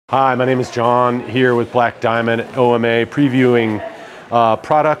Hi, my name is John, here with Black Diamond OMA, previewing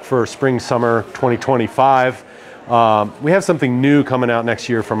product for spring-summer 2025. We have something new coming out next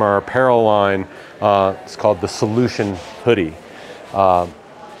year from our apparel line. It's called the Solution Hoody.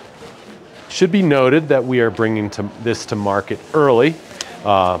 Should be noted that we are bringing this to market early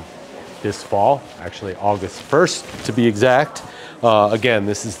this fall, actually August 1st to be exact. Again,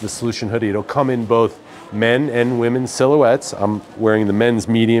 this is the Solution Hoody. It'll come in both men and women's silhouettes. I'm wearing the men's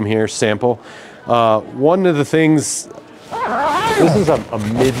medium here, sample. One of the things, this is a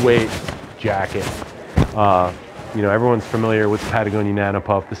mid-weight jacket. You know, everyone's familiar with Patagonia Nano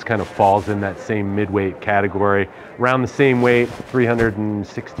Puff. This kind of falls in that same mid-weight category. Around the same weight,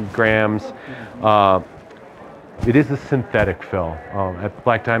 360 grams. It is a synthetic fill. At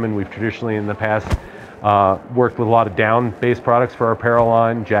Black Diamond, we've traditionally in the past worked with a lot of down-based products for our apparel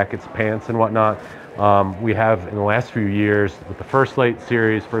line, jackets, pants, and whatnot. We have, in the last few years, with the First Light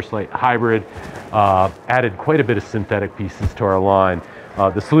series, First Light Hybrid, added quite a bit of synthetic pieces to our line.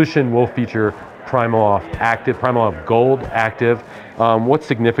 The Solution will feature Primaloft Active, Primaloft Gold Active. What's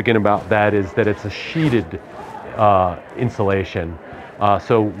significant about that is that it's a sheeted insulation.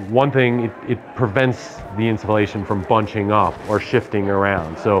 So one thing, it prevents the insulation from bunching up or shifting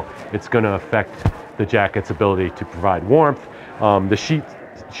around. So it's going to affect the jacket's ability to provide warmth. The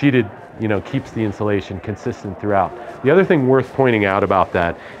sheeted, you know, keeps the insulation consistent throughout. The other thing worth pointing out about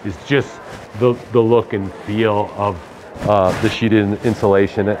that is just the look and feel of the sheeted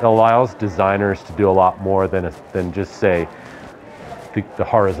insulation. It allows designers to do a lot more than just say the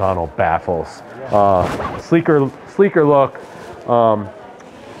horizontal baffles. Sleeker look.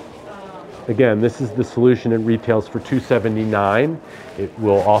 Again, this is the Solution. It retails for $279. It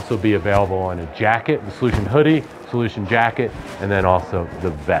will also be available on a jacket, the Solution Hoodie, Solution Jacket, and then also the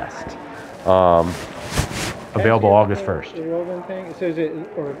vest. Available August 1st. The woven thing, so is it,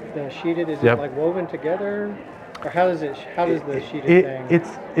 or the sheeted, is it like woven together? Or how does the sheeted thing?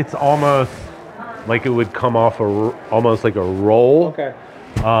 It's almost like it would come off almost like a roll. Okay.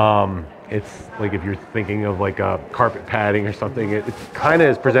 It's like if you're thinking of like a carpet padding or something, it kind of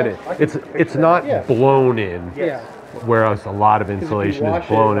is presented. It's not blown in. Yeah. Whereas a lot of insulation is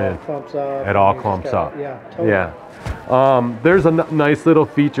blown in. It all clumps up. Yeah. Totally. Yeah. There's a nice little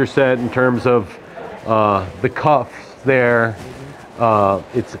feature set in terms of the cuffs there.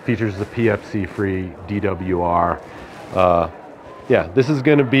 It features the PFC-free DWR. Yeah, this is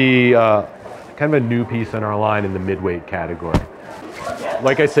going to be kind of a new piece in our line in the midweight category.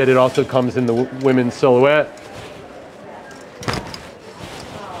 Like I said, it also comes in the women's silhouette.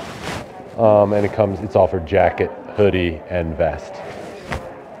 And it's all for jacket, hoodie, and vest.